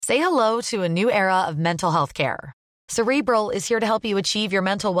Say hello to a new era of mental health care. Cerebral is here to help you achieve your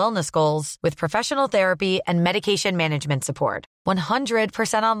mental wellness goals with professional therapy and medication management support.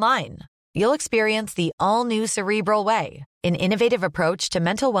 100% online. You'll experience the all-new Cerebral Way, an innovative approach to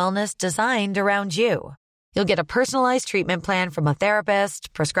mental wellness designed around you. You'll get a personalized treatment plan from a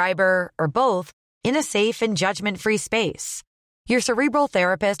therapist, prescriber, or both in a safe and judgment-free space. Your Cerebral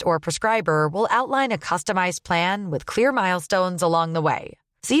therapist or prescriber will outline a customized plan with clear milestones along the way,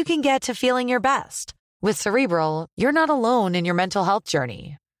 so you can get to feeling your best. With Cerebral, you're not alone in your mental health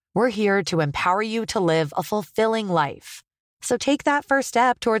journey. We're here to empower you to live a fulfilling life. So take that first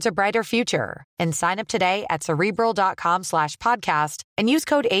step towards a brighter future and sign up today at Cerebral.com/podcast and use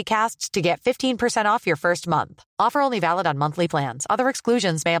code ACAST to get 15% off your first month. Offer only valid on monthly plans. Other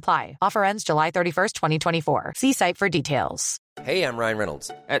exclusions may apply. Offer ends July 31st, 2024. See site for details. Hey, I'm Ryan Reynolds.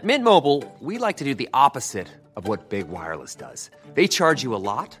 At Mint Mobile, we like to do the opposite of what Big Wireless does. They charge you a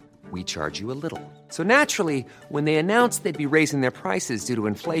lot. We charge you a little. So naturally, when they announced they'd be raising their prices due to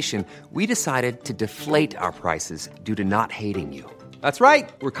inflation, we decided to deflate our prices due to not hating you. That's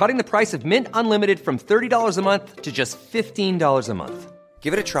right. We're cutting the price of Mint Unlimited from $30 a month to just $15 a month.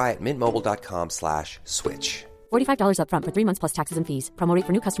 Give it a try at mintmobile.com/switch. $45 up front for 3 months plus taxes and fees. Promo rate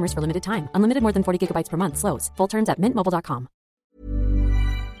for new customers for limited time. Unlimited more than 40 gigabytes per month. Slows full terms at mintmobile.com.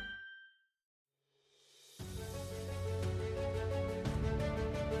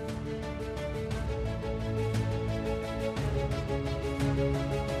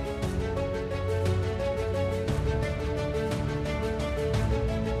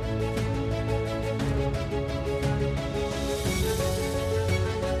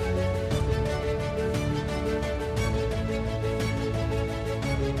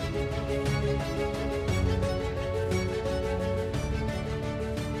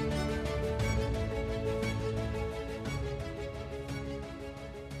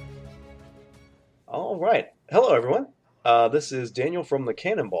 All right. Hello, everyone. This is Daniel from the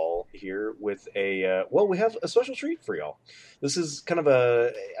Cannonball here with we have a special treat for y'all. This is kind of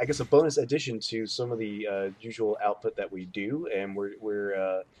a bonus addition to some of the usual output that we do, and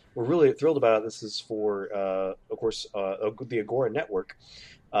we're really thrilled about it. This is for, of course, the Agora Network.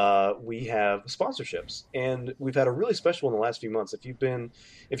 We have sponsorships, and we've had a really special in the last few months. If you've been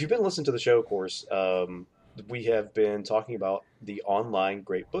listening to the show, of course, we have been talking about the online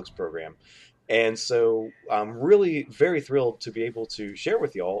Great Books program. And so I'm really very thrilled to be able to share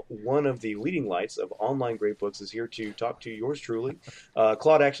with y'all one of the leading lights of online Great Books is here to talk to yours truly.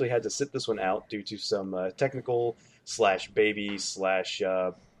 Claude actually had to sit this one out due to some technical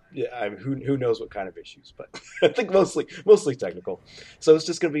 /baby/ who knows what kind of issues, but I think mostly technical. So it's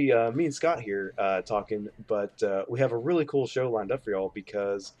just going to be me and Scott here talking, but we have a really cool show lined up for y'all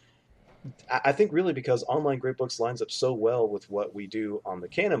because I think really because online Great Books lines up so well with what we do on the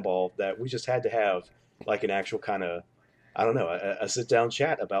Cannonball that we just had to have like an actual kind of, I don't know, a sit-down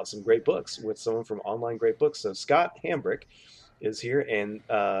chat about some great books with someone from online Great Books. So Scott Hambrick is here. And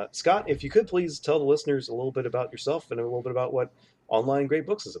Scott, if you could please tell the listeners a little bit about yourself and a little bit about what online Great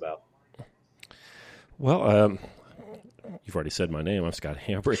Books is about. Well, you've already said my name. I'm Scott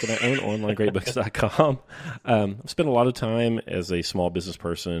Hambrick, and I own onlinegreatbooks.com. I've spent a lot of time as a small business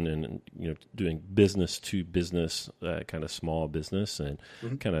person and doing business to business, kind of small business, and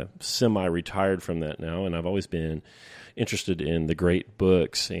kind of semi-retired from that now. And I've always been interested in the great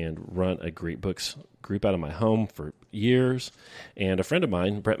books and run a great books group out of my home for years. And a friend of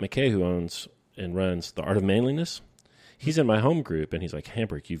mine, Brett McKay, who owns and runs The Art of Manliness, he's in my home group, and he's like,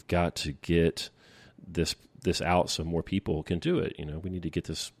 Hambrick, you've got to get this out so more people can do it. We need to get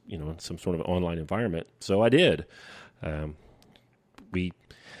this, in some sort of online environment. So I did. We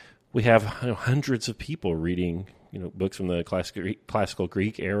have hundreds of people reading, books from the classical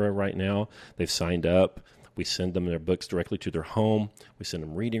Greek era right now. They've signed up. We send them their books directly to their home. We send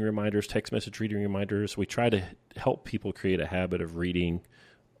them reading reminders, text message reading reminders. We try to help people create a habit of reading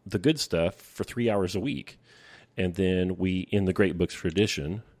the good stuff for 3 hours a week. And then we, in the Great Books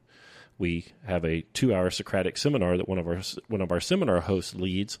tradition, we have a 2-hour Socratic seminar that one of our seminar hosts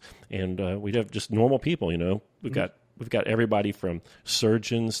leads, and we have just normal people. We've got everybody from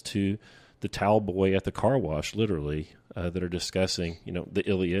surgeons to the towel boy at the car wash, literally, that are discussing the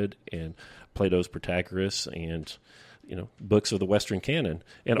Iliad and Plato's Protagoras and books of the Western canon.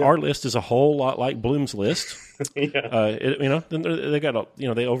 And our list is a whole lot like Bloom's list. They got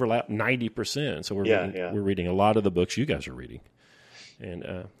they overlap 90%. So we're reading a lot of the books you guys are reading,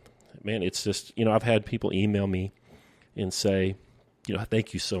 and. Man, it's just, I've had people email me and say,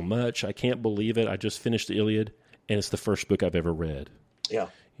 thank you so much. I can't believe it. I just finished the Iliad, and it's the first book I've ever read. Yeah.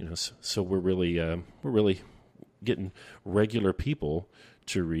 So we're really getting regular people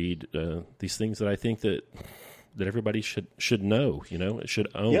to read these things that I think that everybody should know, should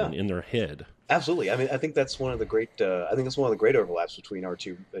own in their head. Absolutely. I mean, I think that's one of the great. Overlaps between our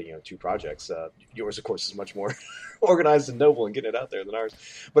two projects. Yours, of course, is much more organized and noble and getting it out there than ours.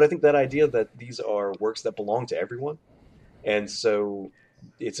 But I think that idea that these are works that belong to everyone, and so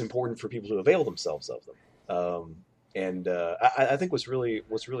it's important for people to avail themselves of them. I think what's really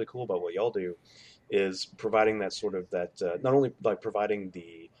cool about what y'all do is providing that sort of not only like providing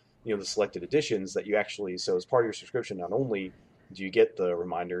the selected editions that you actually, so as part of your subscription, not only do you get the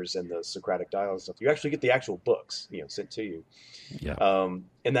reminders and the Socratic dialogue stuff, you actually get the actual books, sent to you. Yeah.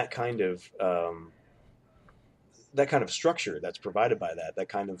 And that kind of structure that's provided by that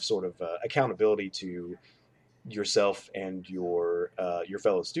kind of sort of accountability to yourself and your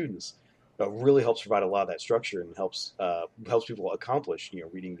fellow students really helps provide a lot of that structure and helps people accomplish,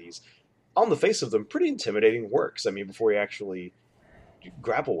 reading these, on the face of them, pretty intimidating works. I mean, before you actually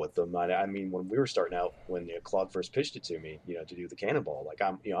grapple with them. I mean, when we were starting out, when Claude first pitched it to me, to do the Cannonball, like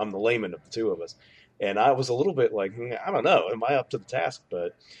I'm the layman of the two of us, and I was a little bit like, I don't know, am I up to the task?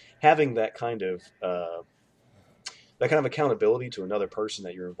 But having that kind of accountability to another person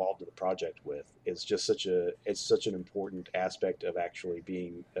that you're involved in the project with is just such an important aspect of actually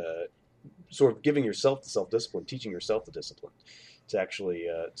being sort of giving yourself the self-discipline, teaching yourself the discipline to actually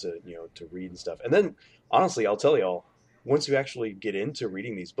to read and stuff. And then honestly, I'll tell y'all, once you actually get into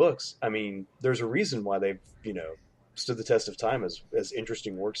reading these books, I mean, there's a reason why they've, stood the test of time as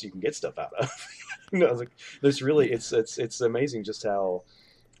interesting works you can get stuff out of. There's really, it's amazing just how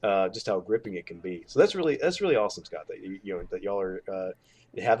gripping it can be. So that's really awesome, Scott, that that y'all are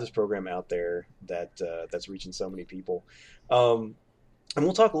have this program out there that's reaching so many people. And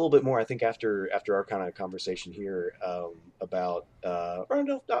we'll talk a little bit more, I think, after our kind of conversation here about. Or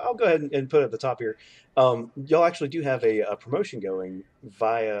no, I'll go ahead and put it at the top here. Y'all actually do have a promotion going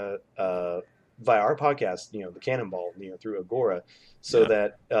via our podcast, the Cannonball, through Agora, so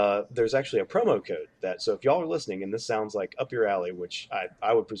that there's actually a promo code that. So if y'all are listening and this sounds like up your alley, which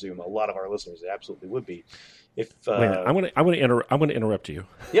I would presume a lot of our listeners absolutely would be. If I want to interrupt you.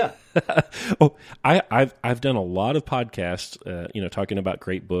 Yeah. I've done a lot of podcasts, talking about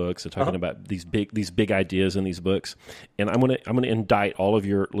great books and talking about these big ideas in these books, and I'm gonna indict all of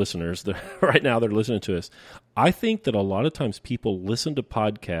your listeners that right now they're listening to us. I think that a lot of times people listen to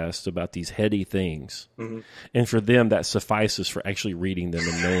podcasts about these heady things, and for them that suffices for actually reading them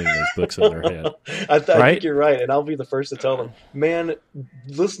and knowing those books in their head. I think you're right, and I'll be the first to tell them, man,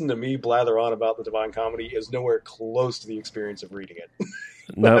 listen to me blather on about the Divine Comedy is nowhere close to the experience of reading it.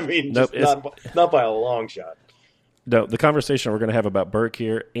 No, I mean, not by a long shot. No, the conversation we're going to have about Burke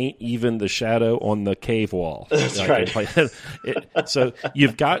here ain't even the shadow on the cave wall. That's right. So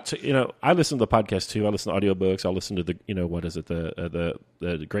you've got to, I listen to the podcast too. I listen to audiobooks. I listen to the,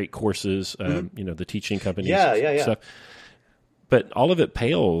 the great courses, the teaching companies. Yeah. Stuff. But all of it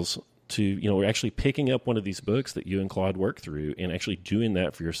pales to, we're actually picking up one of these books that you and Claude work through and actually doing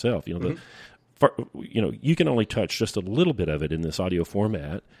that for yourself. You can only touch just a little bit of it in this audio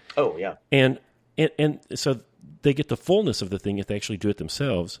format. Oh yeah. And so they get the fullness of the thing if they actually do it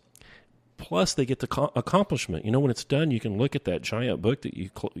themselves. Plus, they get the accomplishment. When it's done, you can look at that giant book that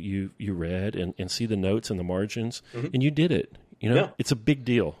you read and see the notes and the margins, and you did it. It's a big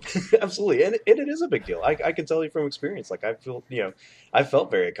deal. Absolutely, and it is a big deal. I can tell you from experience. Like I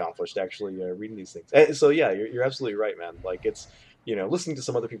felt very accomplished actually reading these things. And so yeah, you're absolutely right, man. Like it's listening to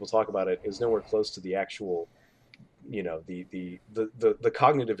some other people talk about it is nowhere close to the actual. The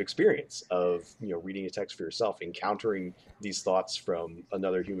cognitive experience of reading a text for yourself, encountering these thoughts from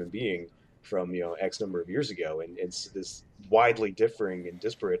another human being from X number of years ago, and this widely differing and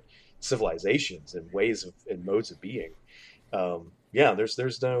disparate civilizations and ways of and modes of being. There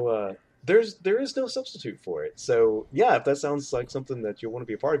is no substitute for it. So yeah, if that sounds like something that you want to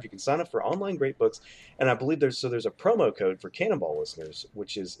be a part of, you can sign up for Online Great Books, and I believe there's a promo code for Cannonball listeners,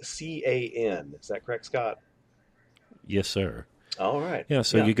 which is CAN. Is that correct, Scott? Yes, sir. All right. Yeah,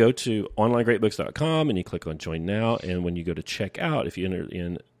 so you go to onlinegreatbooks.com and you click on Join Now, and when you go to check out, if you enter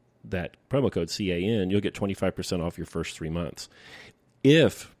in that promo code CAN, you'll get 25% off your first 3 months.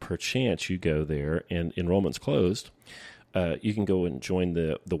 If, perchance, you go there and enrollment's closed, you can go and join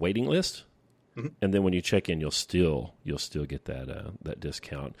the waiting list, and then when you check in, you'll still get that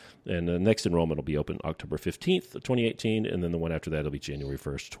discount. And the next enrollment will be open October 15th, 2018, and then the one after that will be January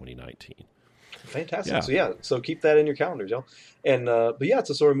 1st, 2019. Fantastic. Yeah. So keep that in your calendars, y'all. And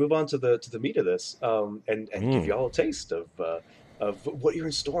to sort of move on to the meat of this, and give y'all a taste of what you're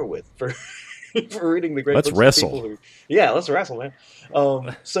in store with for reading the great Let's books. wrestle. Let's wrestle, man.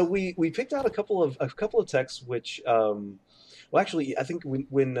 So we picked out a couple of texts which Well, actually, I think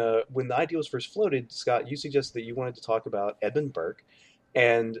when the idea was first floated, Scott, you suggested that you wanted to talk about Edmund Burke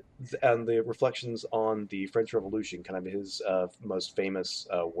and the reflections on the French Revolution, kind of his most famous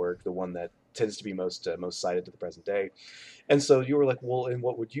work, the one that tends to be most cited to the present day. And so you were like, well, and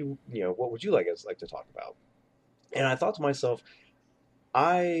what would you like to talk about? And I thought to myself,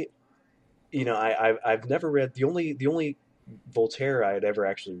 I I've never read the only Voltaire I had ever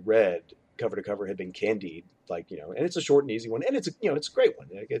actually read cover to cover had been Candide, and it's a short and easy one, and it's a great one.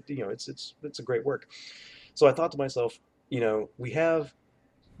 It's a great work. So I thought to myself, we have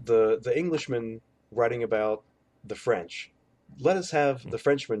the Englishman writing about the French. Let us have the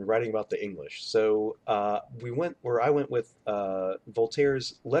Frenchman writing about the English. So I went with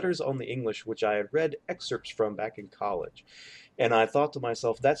Voltaire's Letters on the English, which I had read excerpts from back in college. And I thought to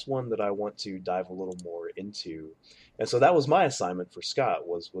myself, that's one that I want to dive a little more into. And so that was my assignment for Scott,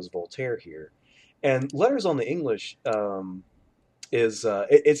 was Voltaire here. And Letters on the English it's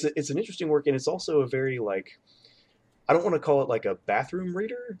an interesting work, and it's also a very, I don't want to call it like a bathroom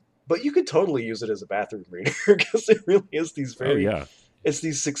reader, but you could totally use it as a bathroom reader because it really is these it's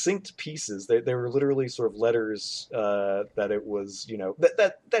these succinct pieces. They were literally sort of letters that it was,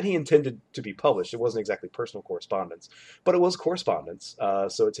 that he intended to be published. It wasn't exactly personal correspondence, but it was correspondence.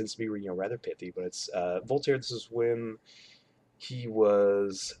 So it tends to be, rather pithy. But it's Voltaire. This is when he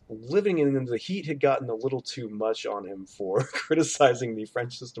was living in the heat had gotten a little too much on him for criticizing the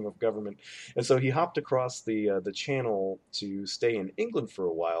French system of government, and so he hopped across the Channel to stay in England for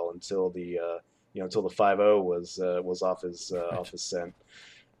a while until the 5-0 was off his scent.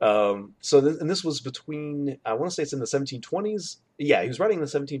 This was between, I want to say it's in the 1720s. Yeah, he was writing in the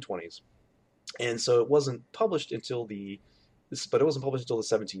 1720s, and so it wasn't published until the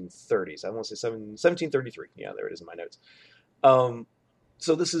 1730s. I want to say 1733. Yeah, there it is in my notes.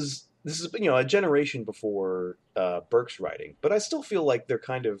 So this is a generation before Burke's writing, but I still feel like they're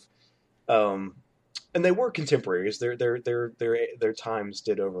kind of, and they were contemporaries. Their times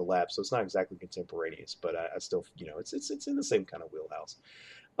did overlap, so it's not exactly contemporaneous, but I still, it's in the same kind of wheelhouse.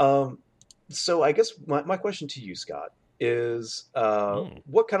 So I guess my question to you, Scott, is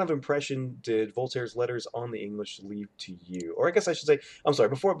what kind of impression did Voltaire's Letters on the English leave to you? Or I guess I should say, I'm sorry,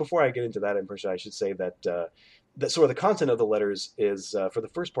 before I get into that impression, I should say that sort of the content of the letters is, for the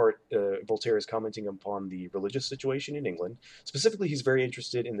first part, Voltaire is commenting upon the religious situation in England. Specifically, he's very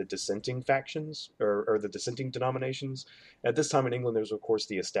interested in the dissenting factions or the dissenting denominations. At this time in England, there was, of course,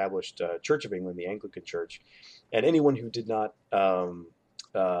 the established Church of England, the Anglican Church. And anyone who did not...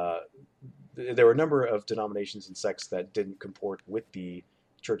 there were a number of denominations and sects that didn't comport with the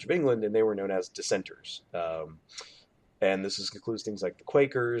Church of England, and they were known as dissenters. And this includes things like the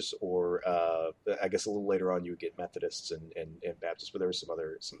Quakers, or I guess a little later on you would get Methodists and Baptists, but there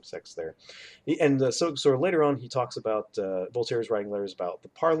were some sects there. And so later on he talks about, Voltaire's writing letters about the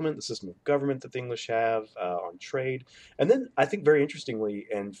Parliament, the system of government that the English have, on trade. And then I think very interestingly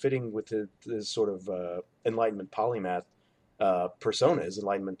and fitting with his sort of Enlightenment polymath persona, his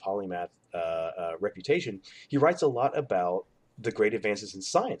Enlightenment polymath reputation, he writes a lot about the great advances in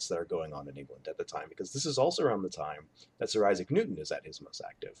science that are going on in England at the time, because this is also around the time that Sir Isaac Newton is at his most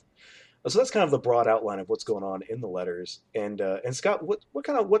active. So that's kind of the broad outline of what's going on in the letters. And Scott,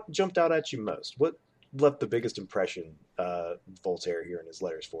 what jumped out at you most? What left the biggest impression, Voltaire here in his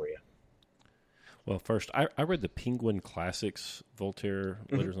letters for you? Well, first, I read the Penguin Classics Voltaire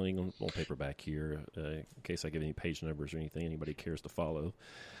Letters on England, little paperback here, in case I give any page numbers or anything anybody cares to follow.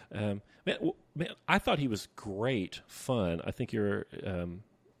 Man, I thought he was great fun. I think you're,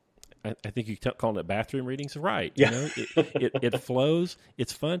 I think you calling it bathroom readings, right? Yeah. It flows.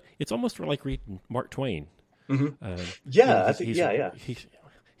 It's fun. It's almost like reading Mark Twain. Mm-hmm.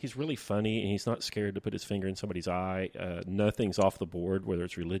 He's really funny, and he's not scared to put his finger in somebody's eye. Nothing's off the board, whether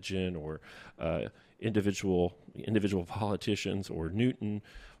it's religion or individual politicians or Newton.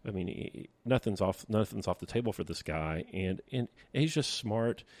 I mean, nothing's off the table for this guy, and he's just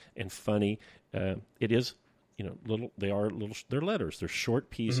smart and funny. It is, they're letters. They're short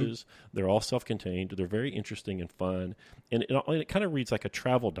pieces. Mm-hmm. They're all self-contained. They're very interesting and fun, and it kind of reads like a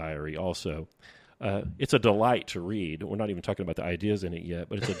travel diary also. It's a delight to read. We're not even talking about the ideas in it yet,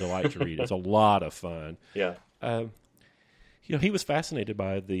 but it's a delight to read. It's a lot of fun. Yeah. He was fascinated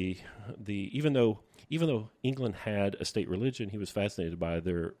by the even though England had a state religion, he was fascinated by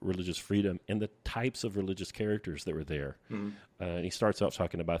their religious freedom and the types of religious characters that were there. Mm-hmm. And he starts out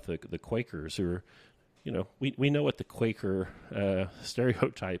talking about the Quakers, who are, we know what the Quaker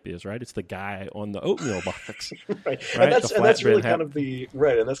stereotype is, right? It's the guy on the oatmeal box, right? And that's really kind of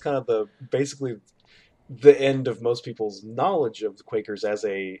and that's kind of basically the end of most people's knowledge of the Quakers as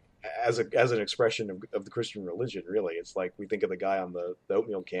a as an expression of the Christian religion. Really, it's like we think of the guy on the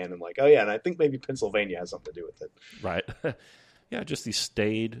oatmeal can and like, oh yeah, and I think maybe Pennsylvania has something to do with it. Right. Yeah, just these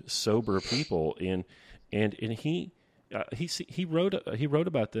staid, sober people, and he wrote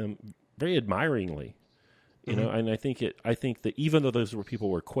about them very admiringly. You know, and I think that even though those people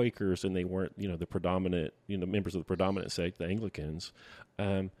were Quakers and they weren't, the predominant, members of the predominant sect, the Anglicans,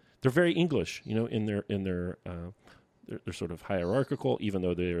 they're very English, in their they're sort of hierarchical, even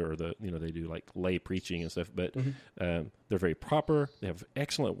though they're they do like lay preaching and stuff, but they're very proper. They have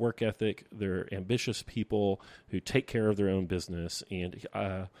excellent work ethic. They're ambitious people who take care of their own business, and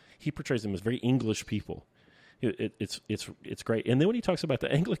he portrays them as very English people. It's great. And then when he talks about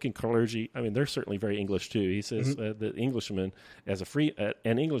the Anglican clergy, I mean, they're certainly very English too. He says the Englishman as a free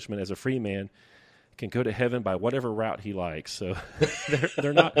man can go to heaven by whatever route he likes. So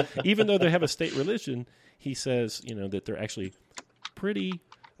they're not, even though they have a state religion, he says, that they're actually pretty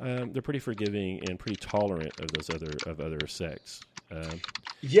forgiving and pretty tolerant of those other sects.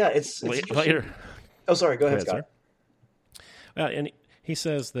 It's later. Oh, sorry. Go ahead, Scott. And he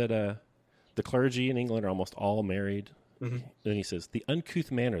says that the clergy in England are almost all married. Then he says the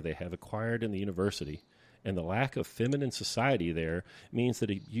uncouth manner they have acquired in the university and the lack of feminine society there means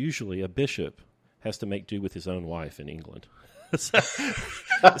that usually a bishop has to make do with his own wife in England. That's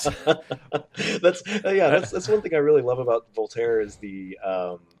one thing I really love about Voltaire is the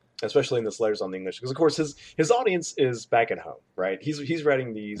especially in this Letters on the English, because of course his audience is back at home, right? He's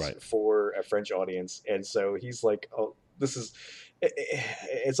writing these for a French audience, and so he's like, oh,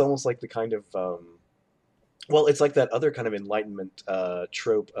 it's almost like the kind of it's like that other kind of Enlightenment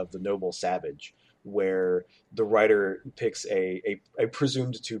trope of the noble savage, where the writer picks a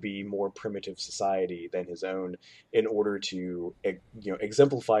presumed to be more primitive society than his own in order to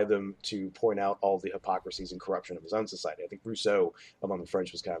exemplify them, to point out all the hypocrisies and corruption of his own society. I think Rousseau among the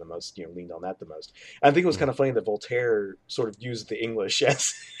French was kind of the most leaned on that the most. And I think it was kind of funny that Voltaire sort of used the English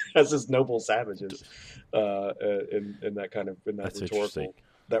as his noble savages in that kind of That's rhetorical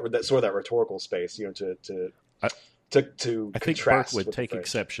that rhetorical space, I think Burke would take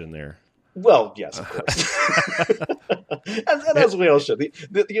exception there. Well, yes, of course. and as we all should.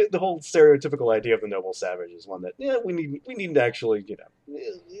 The whole stereotypical idea of the noble savage is one that we need to actually,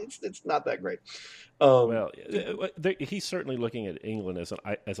 it's not that great. He's certainly looking at England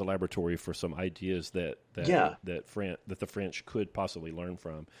as a laboratory for some ideas that the French could possibly learn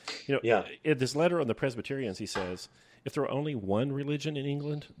from. In this letter on the Presbyterians, he says, if there were only one religion in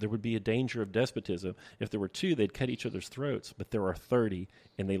England, there would be a danger of despotism. If there were two, they'd cut each other's throats. But there are 30,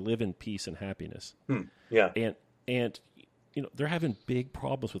 and they live in peace and happiness. And they're having big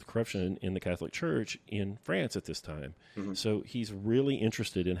problems with corruption in the Catholic Church in France at this time. So he's really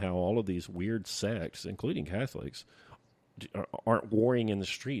interested in how all of these weird sects, including Catholics, aren't warring in the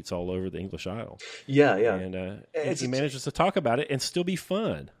streets all over the English Isle. And he manages to talk about it and still be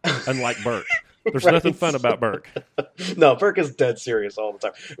fun, unlike Burke. There's nothing fun about Burke. No, Burke is dead serious all the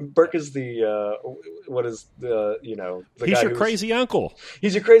time. Burke is he's your crazy uncle.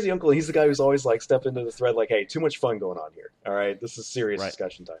 He's your crazy uncle. He's the guy who's always like step into the thread like, hey, too much fun going on here. All right, this is serious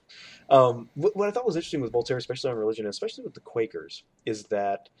discussion time. What I thought was interesting with Voltaire, especially on religion, and especially with the Quakers, is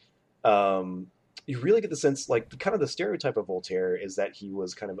that you really get the sense, like, kind of the stereotype of Voltaire is that he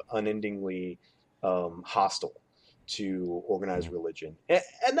was kind of unendingly hostile to organized religion,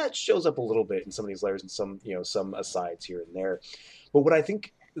 and that shows up a little bit in some of these letters and some asides here and there. But what I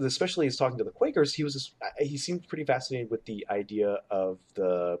think, especially as talking to the Quakers, he seemed pretty fascinated with the idea of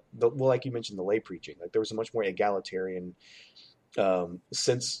the like you mentioned, the lay preaching. Like there was a much more egalitarian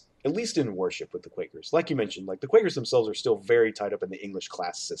sense, at least in worship, with the Quakers. Like you mentioned, like the Quakers themselves are still very tied up in the English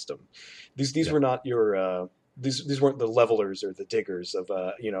class system. These were not your these weren't the levelers or the diggers of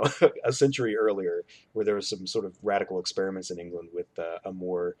a century earlier, where there was some sort of radical experiments in England with a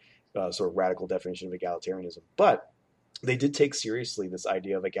more sort of radical definition of egalitarianism. But they did take seriously this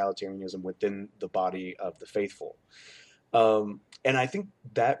idea of egalitarianism within the body of the faithful. And I think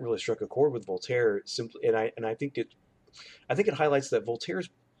that really struck a chord with Voltaire. Simply, and I think it highlights that Voltaire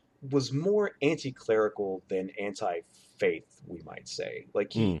was more anti-clerical than anti-faith, we might say.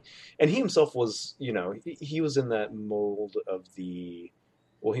 Like he himself was, he was in that mold of he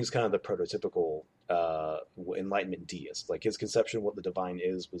was kind of the prototypical Enlightenment deist. Like his conception of what the divine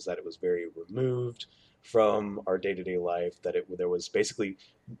was that it was very removed from our day-to-day life, that there was basically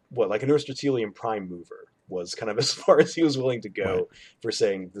like an Aristotelian prime mover was kind of as far as he was willing to go for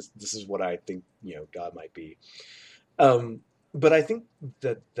saying this is what I think God might be. But I think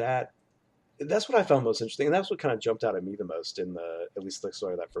that's what I found most interesting, and that's what kind of jumped out at me the most in at least the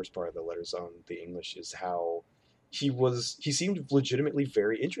sort of that first part of the Letters on the English, is how he seemed legitimately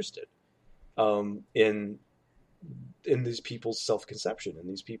very interested in these people's self-conception and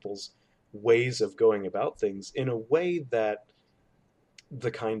these people's ways of going about things in a way that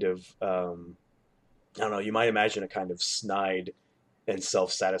the kind of I don't know, you might imagine a kind of snide and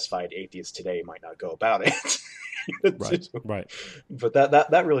self-satisfied atheist today might not go about it. Right. But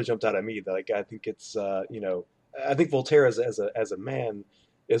that really jumped out at me. Like, I think it's I think Voltaire as a man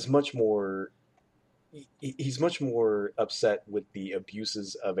is much more. He's much more upset with the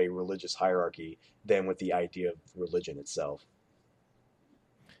abuses of a religious hierarchy than with the idea of religion itself.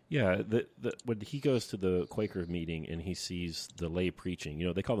 Yeah, when he goes to the Quaker meeting and he sees the lay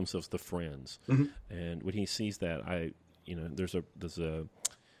preaching, they call themselves the Friends, and when he sees that, I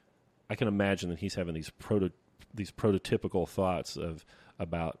can imagine that he's having these prototypical thoughts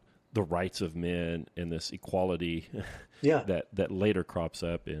about the rights of men and this equality, that later crops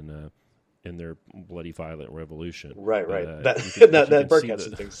up in their bloody violent revolution. Right. That Burke had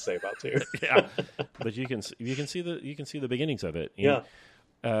some things to say about too. Yeah, but you can see the beginnings of it.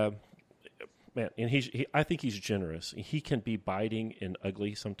 And, man, and I think he's generous. He can be biting and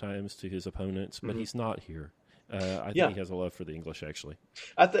ugly sometimes to his opponents, but he's not here. I think he has a love for the English, actually.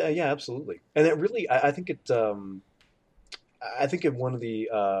 Yeah, absolutely. And it really, I think it. I think one of the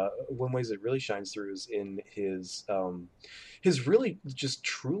one ways it really shines through is in his really just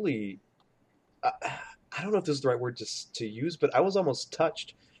truly. I don't know if this is the right word to use, but I was almost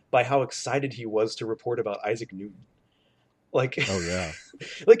touched by how excited he was to report about Isaac Newton. Like, oh yeah,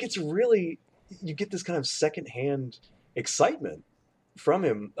 like it's really, you get this kind of secondhand excitement from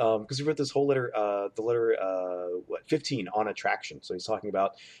him because he wrote this whole letter, the letter 15 on attraction. So he's talking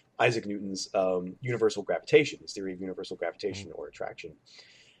about Isaac Newton's universal gravitation, his theory of universal gravitation or attraction,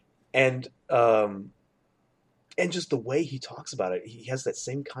 and just the way he talks about it, he has that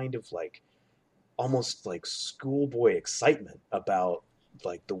same kind of like almost like schoolboy excitement about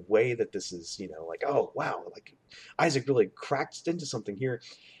like the way that this is, like, oh wow, like Isaac really cracked into something here.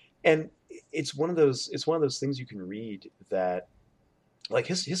 And it's one of those things you can read that, like,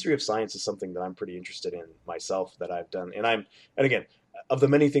 history of science is something that I'm pretty interested in myself, that I've done. And again, of the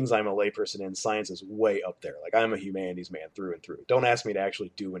many things I'm a layperson in, science is way up there. Like, I'm a humanities man through and through. Don't ask me to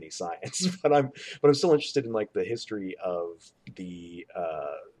actually do any science, but I'm still interested in like the history of the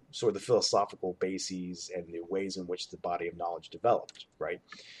sort of the philosophical bases and the ways in which the body of knowledge developed, right?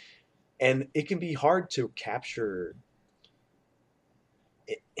 And it can be hard to capture.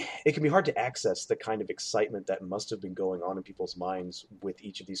 It can be hard to access the kind of excitement that must have been going on in people's minds with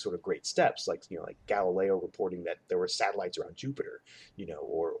each of these sort of great steps, like like Galileo reporting that there were satellites around Jupiter,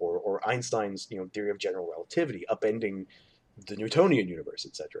 or Einstein's theory of general relativity upending the Newtonian universe,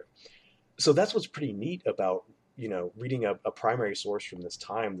 etc. So that's what's pretty neat about reading a primary source from this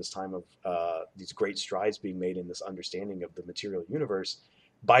time of these great strides being made in this understanding of the material universe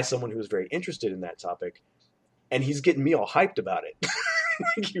by someone who is very interested in that topic, and he's getting me all hyped about it.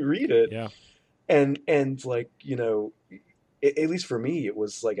 Like, you read it, yeah, and like at least for me, it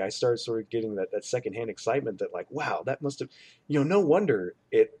was like I started sort of getting that secondhand excitement that, like, wow, that must have, no wonder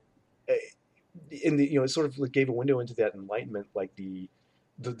it it sort of like gave a window into that enlightenment, like the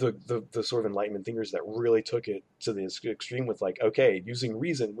sort of enlightenment thinkers that really took it to the extreme with, like, okay, using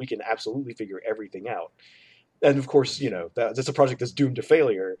reason, we can absolutely figure everything out. And of course, that's a project that's doomed to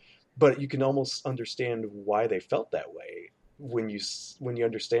failure, but you can almost understand why they felt that way when you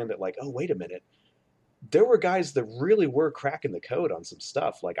understand that, like, oh, wait a minute, there were guys that really were cracking the code on some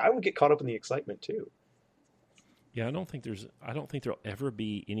stuff. Like, I would get caught up in the excitement too. Yeah, I don't think there'll ever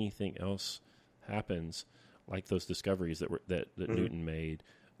be anything else happens like those discoveries that Newton made.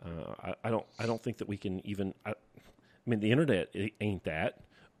 I don't think that we can even. I mean, the internet ain't that.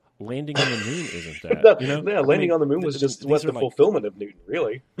 Landing on the moon isn't that. Landing on the moon was just the fulfillment of Newton.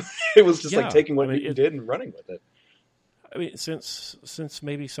 Really, it was just like taking what Newton did and running with it. I mean, since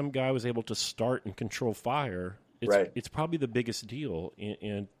maybe some guy was able to start and control fire, it's probably the biggest deal.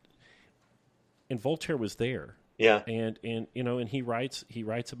 And Voltaire was there. Yeah, and he writes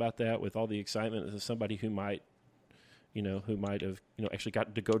about that with all the excitement as somebody who might have actually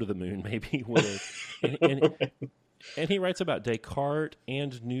got to go to the moon, maybe and he writes about Descartes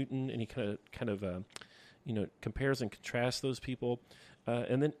and Newton, and he kind of compares and contrasts those people,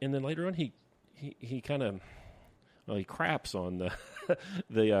 and then later on he kind of he craps on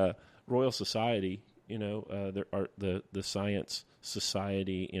the Royal Society, there are the Science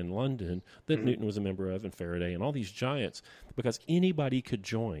Society in London that Newton was a member of, and Faraday and all these giants, because anybody could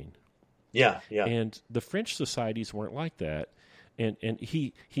join. Yeah. And the French societies weren't like that, and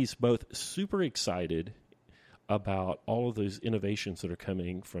he's both super excited about all of those innovations that are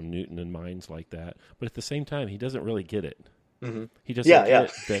coming from Newton and minds like that. But at the same time, he doesn't really get it. Mm-hmm. He doesn't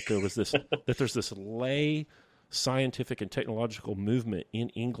get that there was this that there's this lay scientific and technological movement in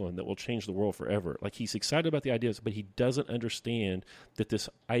England that will change the world forever. Like, he's excited about the ideas, but he doesn't understand that this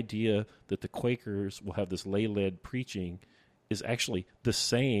idea that the Quakers will have this lay-led preaching is actually the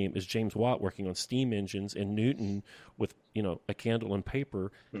same as James Watt working on steam engines and Newton with, a candle and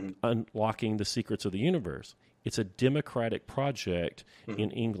paper unlocking the secrets of the universe. It's a democratic project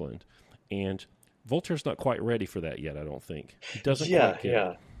in England, and Voltaire's not quite ready for that yet, I don't think. He doesn't quite get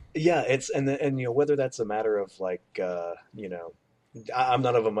it. Yeah, it's and whether that's a matter of I'm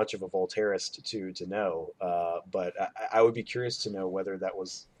not much of a Voltairist to know, but I would be curious to know whether that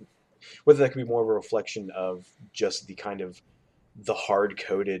could be more of a reflection of just the kind of the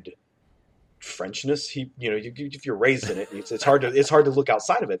hard-coded Frenchness. If you're raised in it, it's hard to look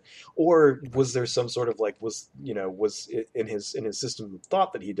outside of it. Or was there some sort of was it in his system of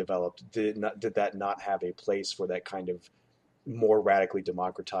thought that he developed, did that not have a place for that kind of more radically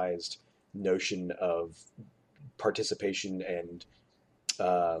democratized notion of participation and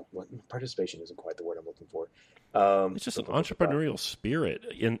participation isn't quite the word I'm looking for. It's just an entrepreneurial spirit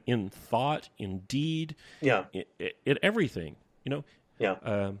in thought, in deed, in everything.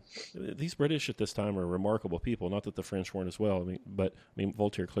 These British at this time are remarkable people. Not that the French weren't as well. But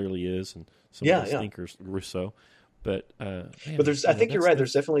Voltaire clearly is, and some of the thinkers, Rousseau. But I think you're right.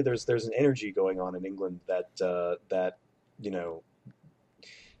 There's definitely there's an energy going on in England that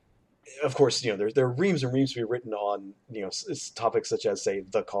of course, there are reams and reams to be written on, topics such as, say,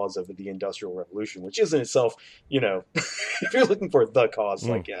 the cause of the Industrial Revolution, which is in itself, if you're looking for the cause,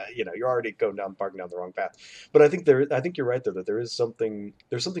 you're already barking down the wrong path. But I think you're right, though, that there's something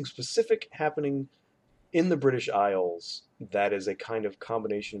specific happening in the British Isles that is a kind of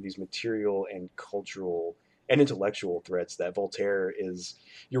combination of these material and cultural and intellectual threats that Voltaire is,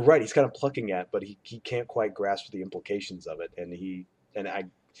 you're right, he's kind of plucking at, but he can't quite grasp the implications of it.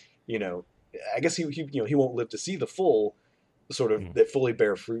 I guess he won't live to see the full sort of that fully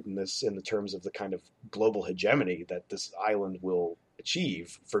bear fruit in the terms of the kind of global hegemony that this island will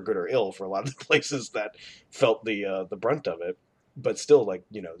achieve, for good or ill, for a lot of the places that felt the brunt of it. But still,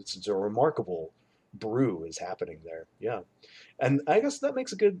 it's a remarkable brew is happening there. Yeah. And I guess that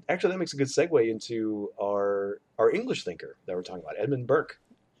makes a good segue into our English thinker that we're talking about, Edmund Burke.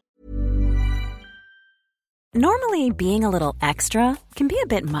 Normally, being a little extra can be a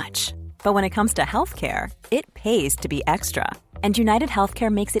bit much, but when it comes to healthcare, it pays to be extra. And United Healthcare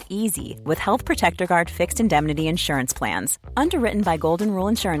makes it easy with Health Protector Guard fixed indemnity insurance plans. Underwritten by Golden Rule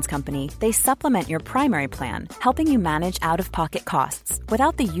Insurance Company, they supplement your primary plan, helping you manage out-of-pocket costs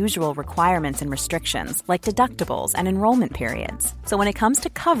without the usual requirements and restrictions like deductibles and enrollment periods. So when it comes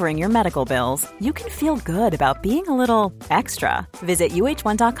to covering your medical bills, you can feel good about being a little extra. Visit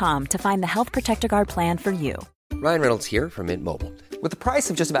uh1.com to find the Health Protector Guard plan for you. Ryan Reynolds here from Mint Mobile. With the price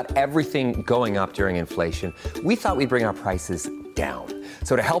of just about everything going up during inflation, we thought we'd bring our prices down.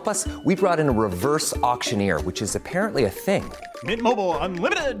 So to help us, we brought in a reverse auctioneer, which is apparently a thing. Mint Mobile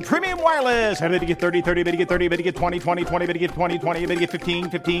Unlimited Premium Wireless. How to get 30, 30, bit to get 30, bit to get 20, 20, 20, bit to get 20, 20, bit to get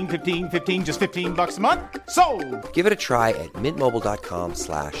 15, 15, 15, 15, just $15 a month? Sold! Give it a try at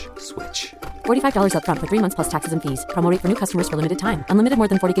mintmobile.com/switch. $45 up front for 3 months plus taxes and fees. Promo rate for new customers for limited time. Unlimited more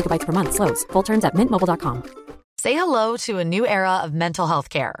than 40 gigabytes per month. Slows full terms at mintmobile.com. Say hello to a new era of mental health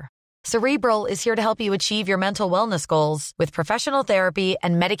care. Cerebral is here to help you achieve your mental wellness goals with professional therapy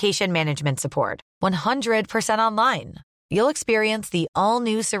and medication management support. 100% online. You'll experience the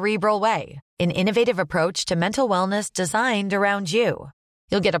all-new Cerebral Way, an innovative approach to mental wellness designed around you.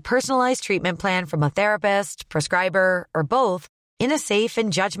 You'll get a personalized treatment plan from a therapist, prescriber, or both in a safe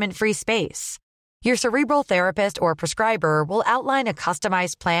and judgment-free space. Your Cerebral therapist or prescriber will outline a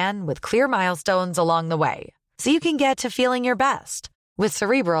customized plan with clear milestones along the way, so you can get to feeling your best. With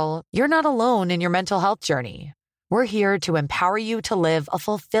Cerebral, you're not alone in your mental health journey. We're here to empower you to live a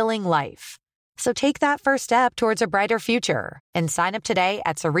fulfilling life. So take that first step towards a brighter future and sign up today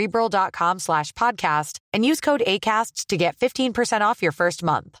at Cerebral.com/podcast and use code ACAST to get 15% off your first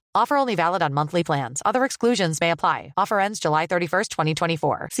month. Offer only valid on monthly plans. Other exclusions may apply. Offer ends July 31st,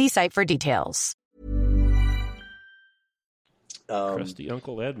 2024. See site for details. Crusty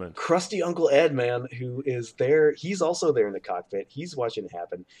Uncle Edmund. Crusty Uncle Ed, man, who is there. He's also there in the cockpit. He's watching it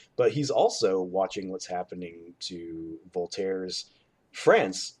happen, but he's also watching what's happening to Voltaire's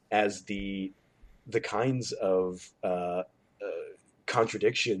France as the kinds of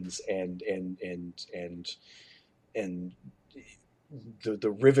contradictions and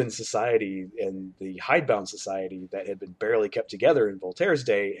the riven society and the hidebound society that had been barely kept together in Voltaire's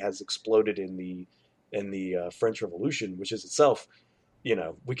day has exploded in the and the French Revolution, which is itself,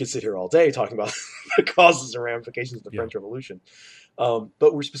 we could sit here all day talking about the causes and ramifications of the French Revolution.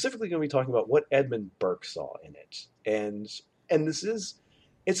 But we're specifically going to be talking about what Edmund Burke saw in it. And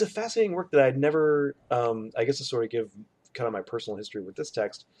it's a fascinating work that I'd never, I guess to sort of give kind of my personal history with this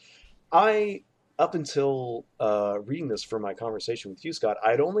text, up until reading this for my conversation with you, Scott,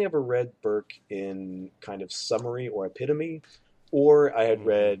 I'd only ever read Burke in kind of summary or epitome, or I had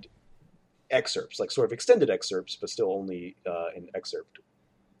read excerpts, like sort of extended excerpts, but still only an excerpt.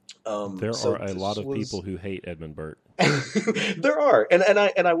 There are a lot of people who hate Edmund Burke. There are,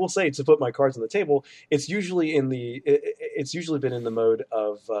 and I will say, to put my cards on the table, it's usually been in the mode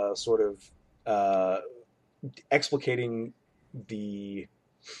of sort of explicating the.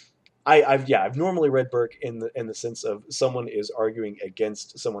 I've normally read Burke in the sense of someone is arguing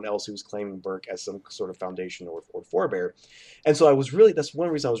against someone else who's claiming Burke as some sort of foundation or forebear, and so that's one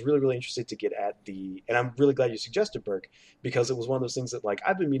reason I was really, really interested to get at and I'm really glad you suggested Burke, because it was one of those things that, like,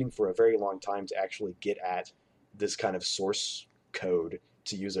 I've been meaning for a very long time to actually get at this kind of source code,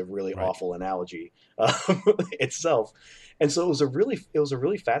 to use a really awful analogy itself, and so it was a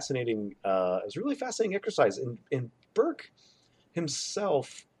really fascinating exercise in Burke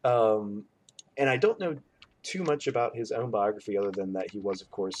himself. And I don't know too much about his own biography other than that he was,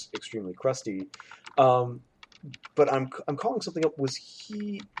 of course, extremely crusty. But I'm calling something up. Was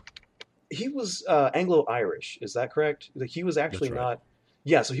he was Anglo-Irish? Is that correct? Like, he was actually not.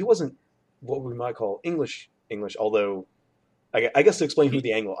 Yeah, so he wasn't what we might call English. Although, I guess to explain who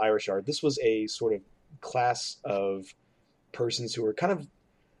the Anglo-Irish are, this was a sort of class of persons who were kind of,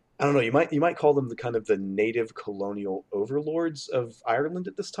 I don't know, you might call them the native colonial overlords of Ireland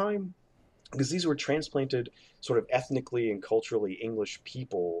at this time, because these were transplanted sort of ethnically and culturally English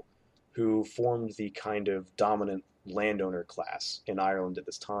people who formed the kind of dominant landowner class in Ireland at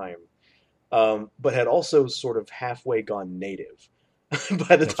this time, but had also sort of halfway gone native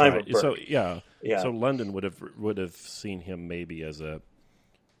by the time of Burke. So so London would have seen him maybe as a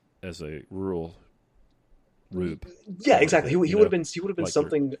rural rube. Yeah, exactly. He would have been like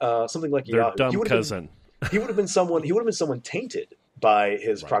something like their dumb cousin. He would have been someone tainted by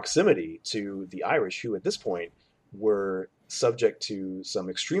his proximity to the Irish, who at this point were subject to some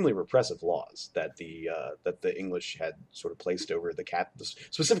extremely repressive laws that the English had sort of placed over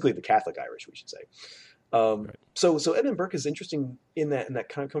specifically the Catholic Irish, we should say. So Edmund Burke is interesting in that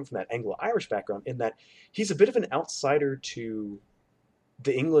kind of come from that Anglo-Irish background, in that he's a bit of an outsider to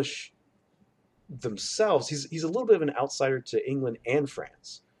the English themselves. He's a little bit of an outsider to England and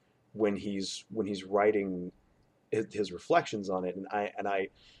France when he's writing his reflections on it.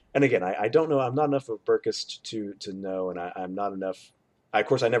 And again, I don't know. I'm not enough of a Burkeist to know, and I'm not enough. Of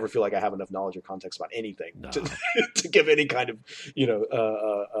course, I never feel like I have enough knowledge or context about anything to give any kind of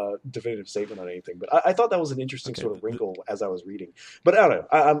definitive statement on anything. But I thought that was an interesting sort of wrinkle as I was reading. But I don't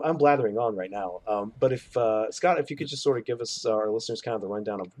know. I'm blathering on right now. But if Scott, if you could just sort of give us, our listeners, kind of the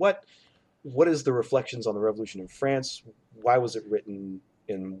rundown of what is the Reflections on the Revolution in France? Why was it written?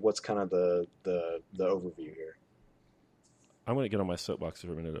 And what's kind of the overview here? I'm going to get on my soapbox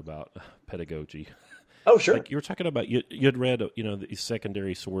for a minute about pedagogy. Oh, sure. Like you were talking about, you'd read, these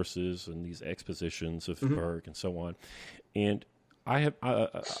secondary sources and these expositions of Burke and so on. And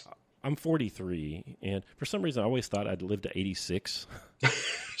I'm 43, and for some reason I always thought I'd live to 86.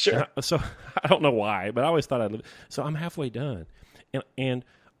 Sure. So I don't know why, but I always thought I'd live. So I'm halfway done. And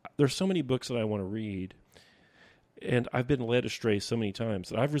there's so many books that I want to read. And I've been led astray so many times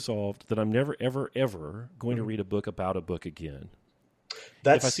that I've resolved that I'm never, ever, ever going to read a book about a book again.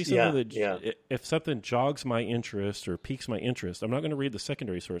 If I see something if something jogs my interest or piques my interest, I'm not going to read the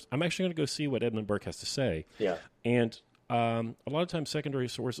secondary source. I'm actually going to go see what Edmund Burke has to say. Yeah. And a lot of times secondary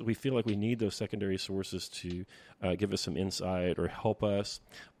sources, we feel like we need those secondary sources to give us some insight or help us.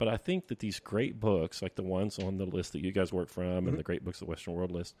 But I think that these great books, like the ones on the list that you guys work from and the great books, the Western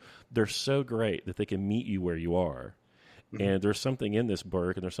World list, they're so great that they can meet you where you are. And there's something in this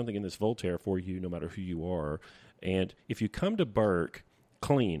Burke and there's something in this Voltaire for you no matter who you are. And if you come to Burke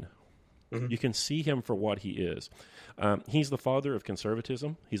clean, you can see him for what he is. He's the father of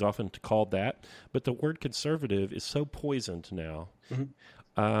conservatism. He's often called that. But the word conservative is so poisoned now.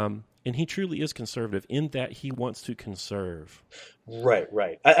 And he truly is conservative in that he wants to conserve.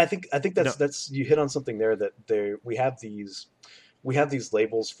 Right. I think that's you hit on something there, that we have these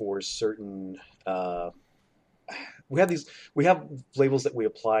labels for certain we have labels that we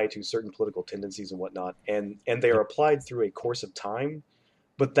apply to certain political tendencies and whatnot, and they are applied through a course of time.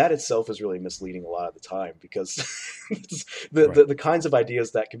 But that itself is really misleading a lot of the time, because the kinds of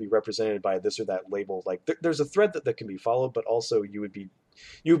ideas that can be represented by this or that label, like there's a thread that can be followed, but also you would be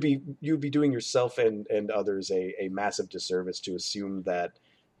you'd be doing yourself and others a massive disservice to assume that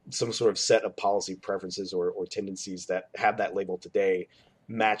some sort of set of policy preferences or tendencies that have that label today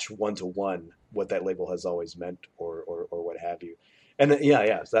match one-to-one what that label has always meant or what have you. And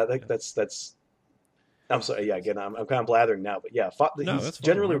so that's I'm sorry. Yeah, again, I'm kind of blathering now, but yeah, he's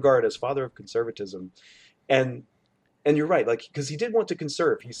generally regarded as father of conservatism, and you're right, like because he did want to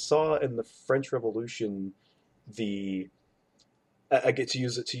conserve. He saw in the French Revolution I get to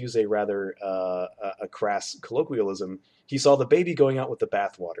use a rather a crass colloquialism. He saw the baby going out with the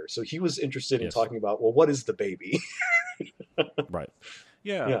bathwater, so he was interested in talking about, well, what is the baby? Right.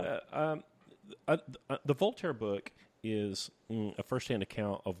 Yeah. The Voltaire book is a first-hand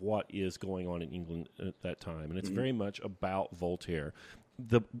account of what is going on in England at that time, and it's very much about Voltaire.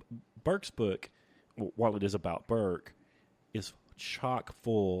 The Burke's book, while it is about Burke, is chock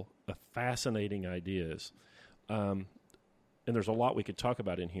full of fascinating ideas, and there's a lot we could talk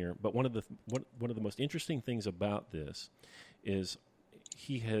about in here. But one of the most interesting things about this is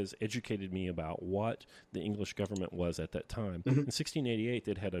he has educated me about what the English government was at that time. In 1688,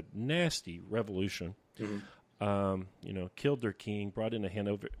 they'd had a nasty revolution. Killed their king, brought in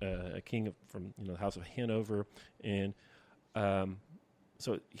a king from the House of Hanover, and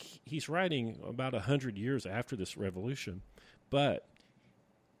so he's writing about 100 years after this revolution. But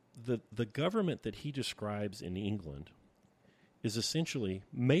the government that he describes in England is essentially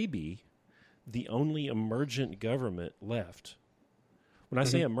maybe the only emergent government left. When I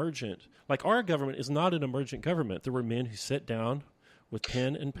say emergent, like our government is not an emergent government. There were men who sat down with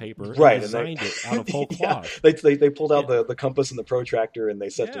pen and paper and designed it out of whole cloth. They pulled out the compass and the protractor and they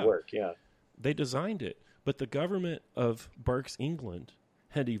set to work. Yeah, they designed it. But the government of Burke's England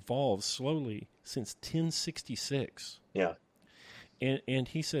had evolved slowly since 1066. Yeah. And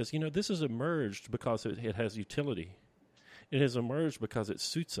he says, this has emerged because it has utility. It has emerged because it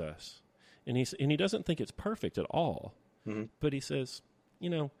suits us. And he doesn't think it's perfect at all. But he says,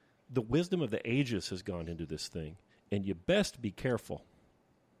 the wisdom of the ages has gone into this thing, and you best be careful.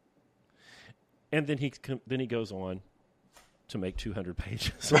 And then he goes on to make 200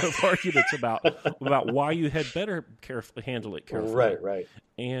 pages of arguments about why you had better handle it carefully. Right.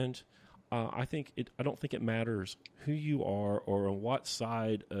 And I don't think it matters who you are or on what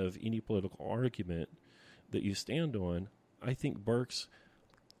side of any political argument that you stand on. I think Burke's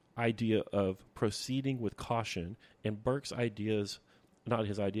idea of proceeding with caution and Burke's ideas, not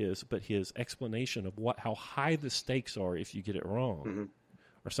his ideas, but his explanation of how high the stakes are if you get it wrong,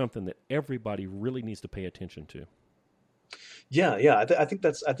 are something that everybody really needs to pay attention to. Yeah. I think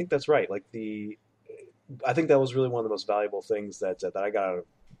that's right. Like I think that was really one of the most valuable things that I got out of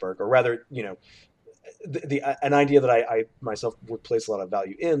Burke, or rather, an idea that I myself would place a lot of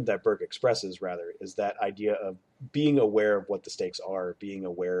value in that Burke expresses, rather, is that idea of being aware of what the stakes are, being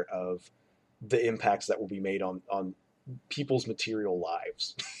aware of the impacts that will be made on people's material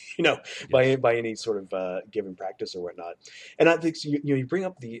lives, by any sort of given practice or whatnot. And I think you bring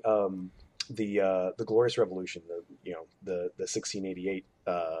up the Glorious Revolution, the 1688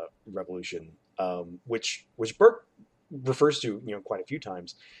 revolution, which Burke refers to quite a few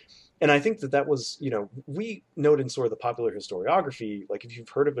times. And I think that was, we note in sort of the popular historiography, like if you've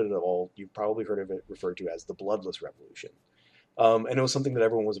heard of it at all, you've probably heard of it referred to as the Bloodless Revolution. And it was something that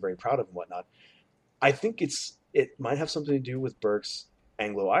everyone was very proud of and whatnot. I think it might have something to do with Burke's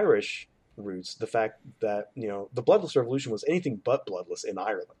Anglo-Irish roots, the fact that, the Bloodless Revolution was anything but bloodless in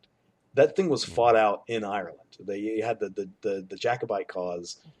Ireland. That thing was fought out in Ireland. They had the Jacobite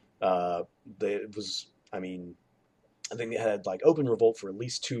cause. I think they had like open revolt for at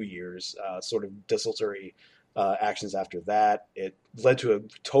least 2 years, sort of desultory actions after that. It led to a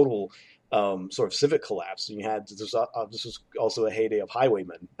total sort of civic collapse. And this was also a heyday of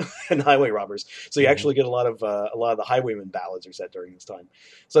highwaymen and highway robbers. So you actually get a lot of the highwayman ballads are set during this time.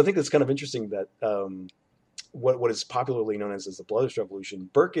 So I think it's kind of interesting that what is popularly known as the Bloodless Revolution,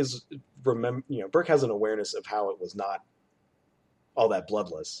 Burke Burke has an awareness of how it was not all that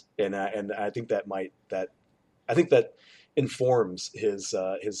bloodless, and I think that informs his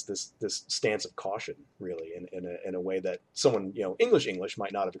this stance of caution, really, in a way that someone English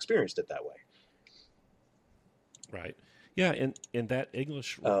might not have experienced it that way. Right. Yeah, and that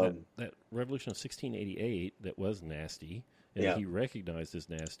English that revolution of 1688 that was nasty, and he recognized as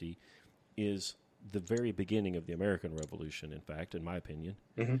nasty, is the very beginning of the American Revolution. In fact, in my opinion,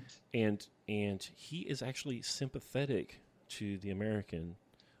 and he is actually sympathetic to the American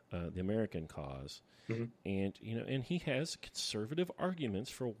cause. And and he has conservative arguments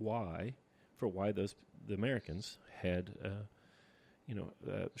for why the Americans had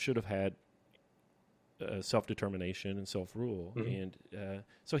should have had self-determination and self-rule. And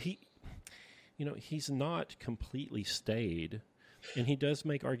so he's not completely staid, and he does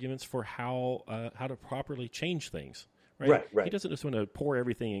make arguments for how to properly change things. Right. He doesn't just want to pour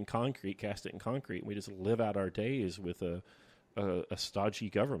everything in concrete, cast it in concrete, and we just live out our days with a stodgy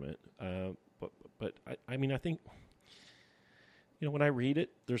government. But I mean, I think, when I read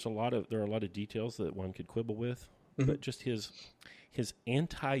it, there are a lot of details that one could quibble with, but just his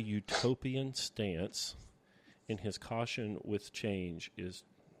anti-utopian stance and his caution with change is,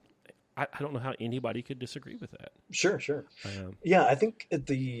 I don't know how anybody could disagree with that. Sure. Yeah, I think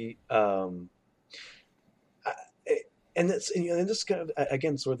and this kind of,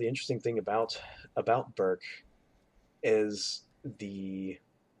 again, sort of the interesting thing about Burke is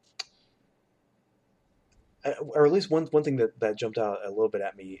or at least one thing that jumped out a little bit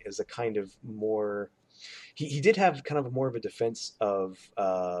at me is a kind of more, he did have kind of more of a defense of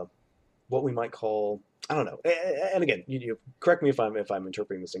what we might call, I don't know, and again, you correct me if I'm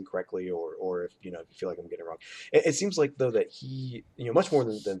interpreting this incorrectly, or if you feel like I'm getting it wrong. It seems like, though, that he, much more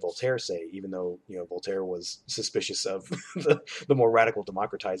than Voltaire say, even though Voltaire was suspicious of the more radical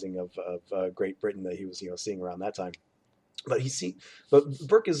democratizing of Great Britain that he was seeing around that time. But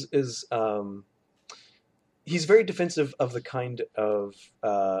Burke is he's very defensive of the kind of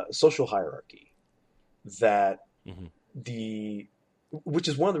social hierarchy that which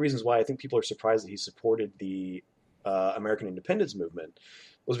is one of the reasons why I think people are surprised that he supported the American independence movement,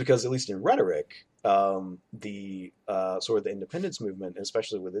 was because, at least in rhetoric, the sort of the independence movement,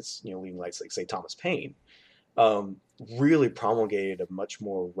 especially with its leading lights like, say, Thomas Paine, really promulgated a much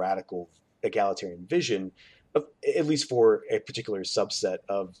more radical egalitarian vision, at least for a particular subset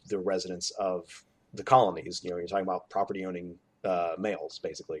of the residents of the colonies. You're talking about property owning males,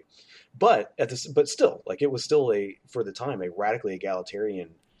 basically, but still, like, it was still for the time, a radically egalitarian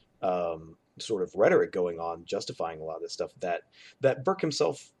sort of rhetoric going on, justifying a lot of this stuff that Burke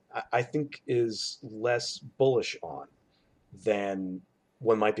himself, I think, is less bullish on than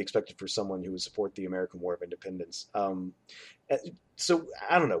one might be expected for someone who would support the American War of Independence. So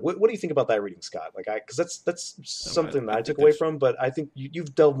I don't know. What do you think about that reading, Scott? Like, because that's something that I took away from, but I think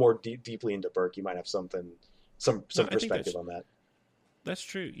you've delved more deeply into Burke. You might have some perspective on that. That's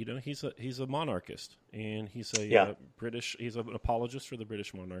true. He's a monarchist, and he's a British. He's an apologist for the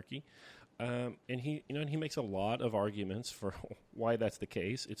British monarchy, and he makes a lot of arguments for why that's the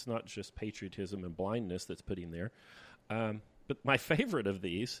case. It's not just patriotism and blindness that's put him there. But my favorite of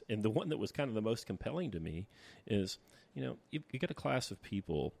these, and the one that was kind of the most compelling to me, is you get a class of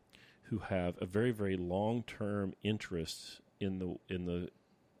people who have a very, very long-term interest in the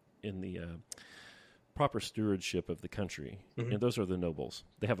proper stewardship of the country, and those are the nobles.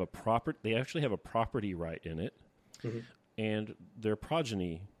 They actually have a property right in it, and their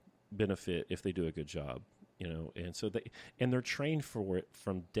progeny benefit if they do a good job. And so they're trained for it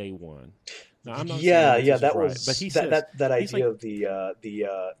from day one. Now, I'm not that was right, but he says, that idea like, of the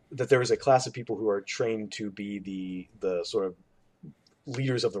that there is a class of people who are trained to be the sort of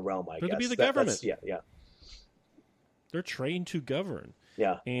leaders of the realm. I guess to be the government. Yeah. They're trained to govern.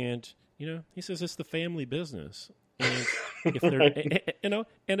 Yeah, and he says it's the family business. And if they're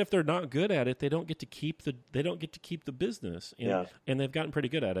and if they're not good at it, they don't get to keep the business. And they've gotten pretty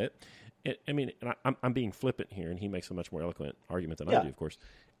good at it. I'm being flippant here, and he makes a much more eloquent argument than I do, of course.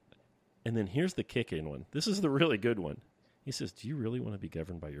 And then here's the kick-in one. This is the really good one. He says, "Do you really want to be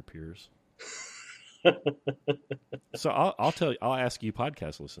governed by your peers?" So I'll ask you,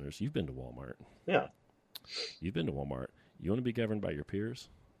 podcast listeners. You've been to Walmart. Yeah, you've been to Walmart. You want to be governed by your peers?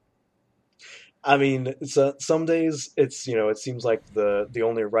 I mean, some days it's it seems like the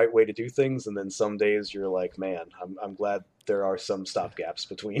only right way to do things, and then some days you're like, man, I'm glad there are some stopgaps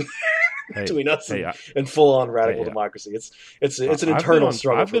between between us and full on radical democracy. It's an internal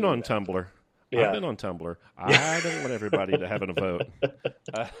struggle. I've been on Tumblr. Yeah. I've been on Tumblr. I don't want everybody to have a vote.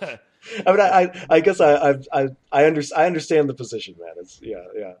 I mean, I guess I understand the position, man. It's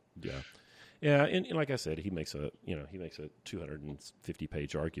Yeah, and like I said, he makes a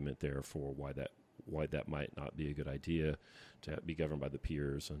 250-page argument there for why that might not be a good idea to be governed by the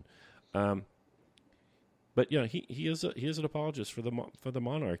peers, but he is an apologist for the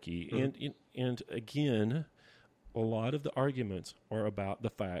monarchy, and again, a lot of the arguments are about the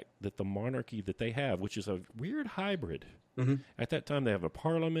fact that the monarchy that they have, which is a weird hybrid. At that time, they have a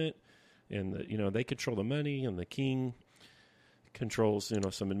parliament, and they control the money, and the king controls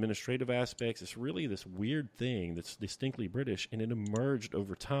some administrative aspects. It's really this weird thing that's distinctly British, and it emerged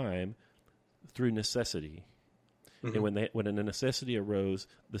over time through necessity. And when a necessity arose,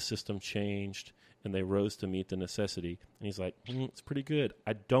 the system changed, and they rose to meet the necessity. And he's like, it's pretty good.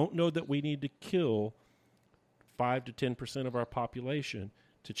 I don't know that we need to kill 5 to 10% of our population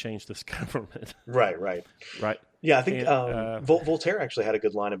to change this government. Right. Right. Yeah, I think And, Voltaire actually had a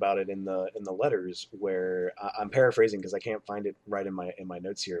good line about it in the letters, where I'm paraphrasing because I can't find it right in my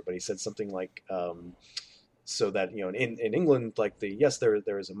notes here, but he said something like, so that in England, like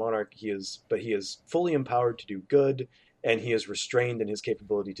there is a monarch, he is fully empowered to do good, and he is restrained in his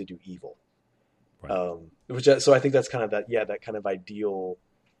capability to do evil. Right. So I think that's kind of that kind of ideal,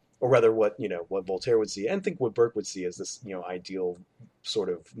 or rather what Voltaire would see, and I think what Burke would see as this ideal sort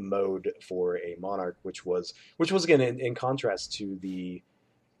of mode for a monarch, which was again in contrast to the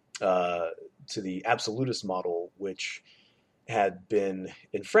absolutist model, which had been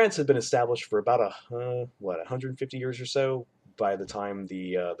established for about 150 years or so by the time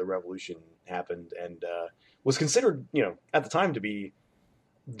the revolution happened, and was considered at the time to be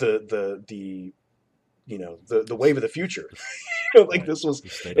the wave of the future. Right. This was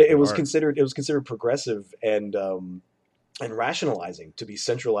It was considered progressive and rationalizing to be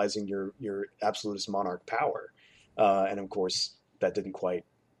centralizing your absolutist monarch power, and of course that didn't quite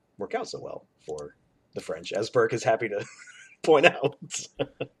work out so well for the French, as Burke is happy to point out.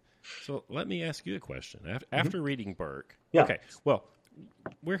 So let me ask you a question. After reading Burke, Yeah. okay, well,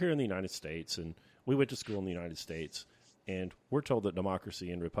 we're here in the United States, and we went to school in the United States, and we're told that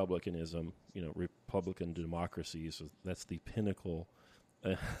democracy and republicanism, Republican democracies, that's the pinnacle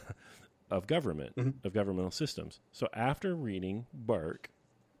of government, of governmental systems. So after reading Burke,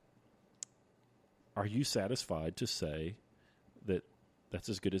 are you satisfied to say that that's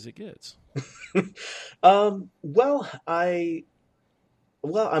as good as it gets? I mean,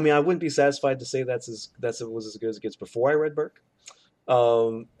 I wouldn't be satisfied to say that was as good as it gets before I read Burke.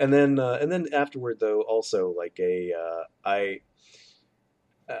 And then afterward, though, also like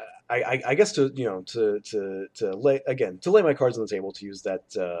I guess to lay my cards on the table, to use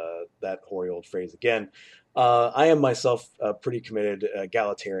that hoary old phrase again. I am myself a pretty committed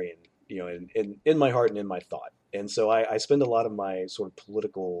egalitarian, in my heart and in my thought, and so I spend a lot of my sort of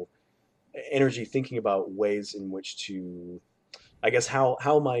political energy thinking about ways in which to, I guess,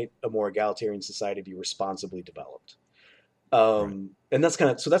 how might a more egalitarian society be responsibly developed. And that's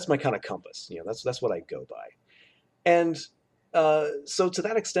my kind of compass. That's what I go by. And so to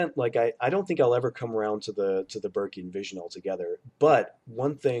that extent, like I don't think I'll ever come around to the Burkean vision altogether. But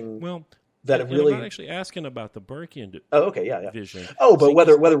one thing, that and really, I'm not actually asking about the Burkean vision. Oh, but See,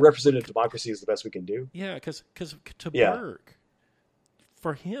 whether representative democracy is the best we can do. Yeah, because to Yeah. Burke,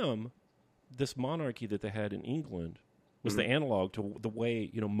 for him, this monarchy that they had in England was the analog to the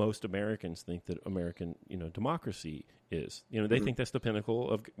way most Americans think that American democracy is. They think that's the pinnacle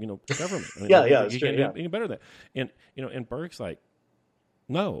of government. I mean, That's you true. can't Yeah. get any better than that. And Burke's like,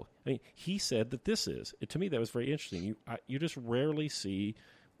 no. I mean, he said that this is. To me, that was very interesting. You just rarely see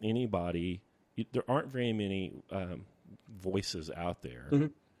anybody. There aren't very many voices out there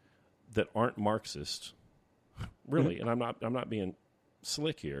that aren't Marxist, really. And I'm not being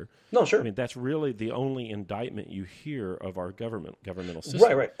slick here. No, sure. I mean, that's really the only indictment you hear of our governmental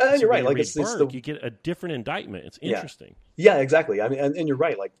system. Right. And you're right. When Like you read Burke, you get a different indictment. It's interesting. Yeah, exactly. I mean, and you're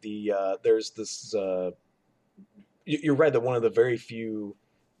right. Like there's this. You're right that one of the very few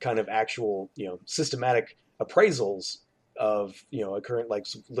kind of actual systematic appraisals of a current like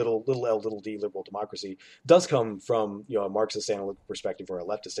little L little d liberal democracy does come from a Marxist analytical perspective or a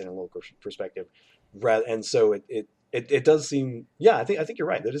leftist analytical perspective, and so it does seem, I think you're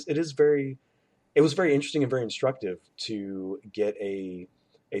right. It was very interesting and very instructive to get a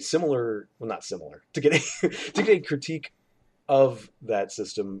similar, well, not similar, to get a critique of that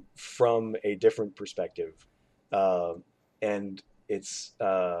system from a different perspective, and it's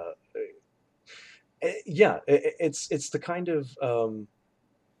it's the kind of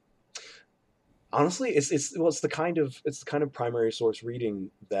honestly, it's the kind of primary source reading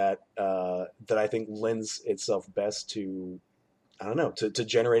that I think lends itself best to, I don't know, to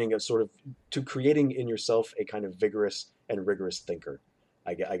generating to creating in yourself a kind of vigorous and rigorous thinker.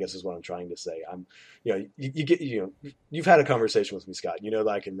 I guess is what I'm trying to say. You've had a conversation with me, Scott. You know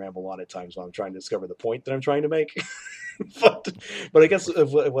that I can ramble on at times while I'm trying to discover the point that I'm trying to make. but I guess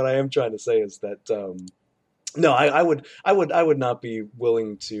what I am trying to say is that no, I would not be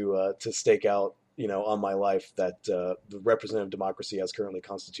willing to stake out on my life that the representative democracy as currently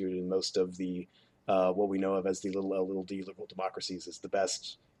constituted in most of the what we know of as the little L little d liberal democracies is the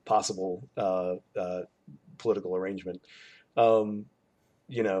best possible political arrangement. I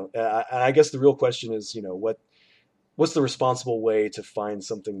guess the real question is, what's the responsible way to find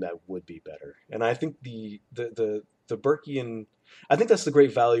something that would be better? And I think the Burkean. I think that's the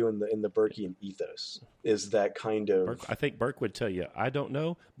great value in the Burkean ethos, is that kind of. I think Burke would tell you, I don't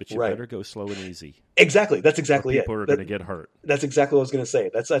know, but you Right. better go slow and easy. Exactly. That's exactly People it. are going to get hurt. That's exactly what I was going to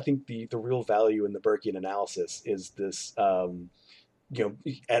say. That's, I think, the real value in the Burkean analysis is this. At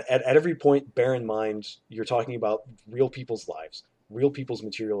every point, bear in mind you're talking about real people's lives, real people's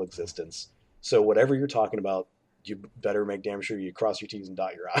material existence. So whatever you're talking about, you better make damn sure you cross your T's and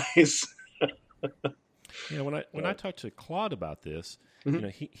dot your I's. Yeah, when I talked to Claude about this,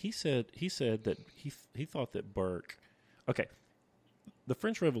 Mm-hmm. he said that he thought that Burke, okay, the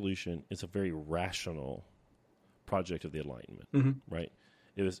French Revolution is a very rational project of the Enlightenment, right?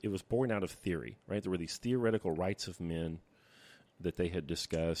 It was born out of theory, right? There were these theoretical rights of men that they had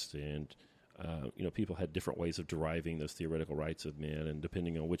discussed, and people had different ways of deriving those theoretical rights of men, and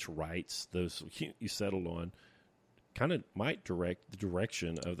depending on which rights those you settled on, kind of might direct the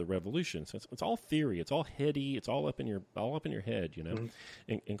direction of the revolution. So it's all theory, it's all heady, it's all up in your head,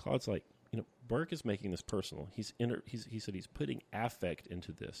 And Claude's like, Burke is making this personal. He said he's putting affect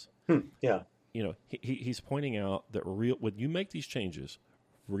into this. Yeah. He's pointing out that when you make these changes,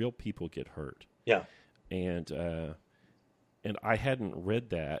 real people get hurt. Yeah. And I hadn't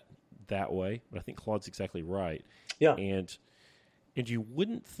read that way, but I think Claude's exactly right. Yeah. And you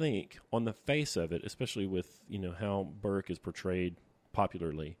wouldn't think on the face of it, especially with how Burke is portrayed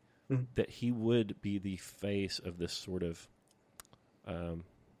popularly, that he would be the face of this sort of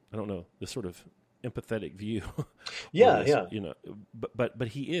this sort of empathetic view. Yeah, this, yeah. But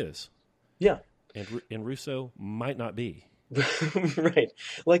he is. Yeah. And Rousseau might not be. Right.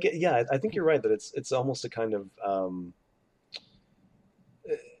 Like, yeah, I think you're right that it's almost a kind of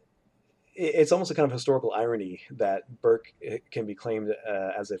it's almost a kind of historical irony that Burke can be claimed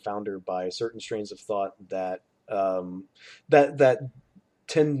as a founder by certain strains of thought that that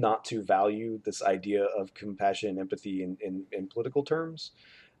tend not to value this idea of compassion and empathy in political terms,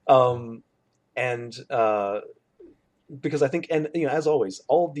 because I think, and as always,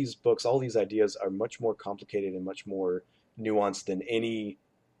 all of these books, all these ideas are much more complicated and much more nuanced than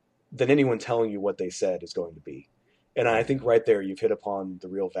anyone telling you what they said is going to be. And I think right there you've hit upon the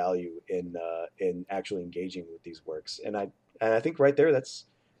real value in actually engaging with these works. And I think right there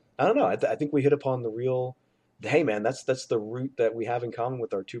I don't know. I think we hit upon the real. Hey man, that's the root that we have in common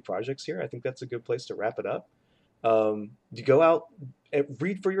with our two projects here. I think that's a good place to wrap it up. You go out and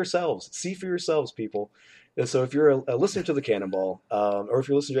read for yourselves, see for yourselves, people. And so if you're a listener to the Cannonball, or if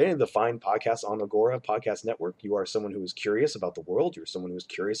you're listening to any of the fine podcasts on Agora Podcast Network, you are someone who is curious about the world. You're someone who is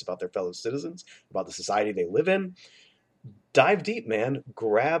curious about their fellow citizens, about the society they live in. Dive deep, man.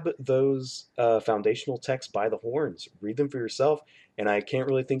 Grab those foundational texts by the horns. Read them for yourself. And I can't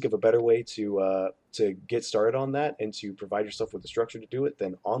really think of a better way to get started on that and to provide yourself with the structure to do it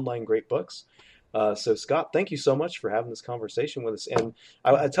than online great books. So Scott, thank you so much for having this conversation with us. And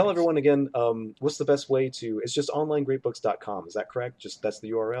I tell everyone again, what's the best way it's just onlinegreatbooks.com. Is that correct? That's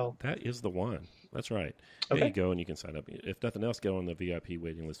the URL? That is the one. That's right. Okay. There you go, and you can sign up. If nothing else, go on the VIP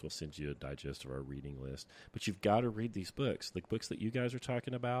waiting list. We'll send you a digest of our reading list. But you've got to read these books. The books that you guys are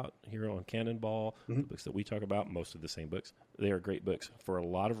talking about here on Cannonball, the books that we talk about, most of the same books, they are great books for a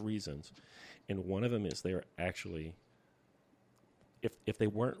lot of reasons. And one of them is they are actually, if they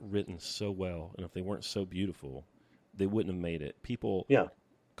weren't written so well and if they weren't so beautiful, they wouldn't have made it. People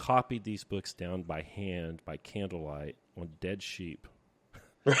copied these books down by hand, by candlelight, on dead sheep,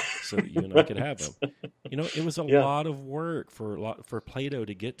 so that you and I could have them. It was a lot of work for Plato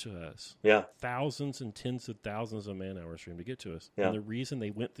to get to us. Yeah, thousands and tens of thousands of man hours for him to get to us. Yeah. And the reason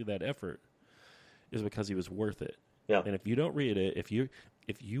they went through that effort is because he was worth it. Yeah. And if you don't read it, if you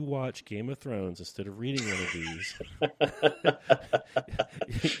watch Game of Thrones instead of reading one of these,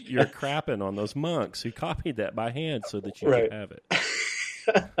 you're crapping on those monks who copied that by hand so that you could have it.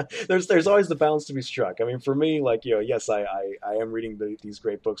 There's always the balance to be struck. I mean, for me, like, yes, I am reading these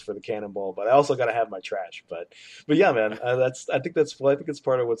great books for the Cannonball, but I also got to have my trash. But yeah, man, I think it's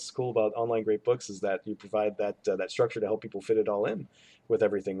part of what's cool about online great books is that you provide that structure to help people fit it all in with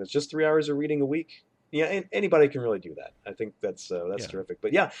everything. That's just 3 hours of reading a week. Yeah, and anybody can really do that. I think that's terrific.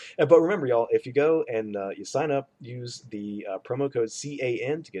 But yeah, but remember, y'all, if you go and you sign up, use the promo code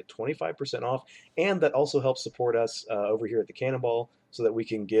CAN to get 25% off, and that also helps support us over here at the Cannonball, so that we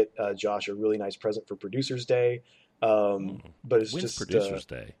can get Josh a really nice present for Producers Day. But it's When's just Producers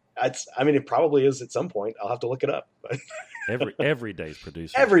Day. It probably is at some point. I'll have to look it up. Every day's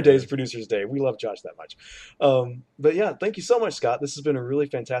Producers Every Day. day's Producers Day. We love Josh that much. But yeah, thank you so much, Scott. This has been a really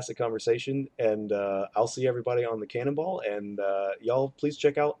fantastic conversation, and I'll see everybody on the Cannonball. And y'all, please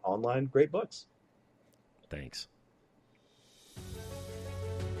check out Online Great Books. Thanks.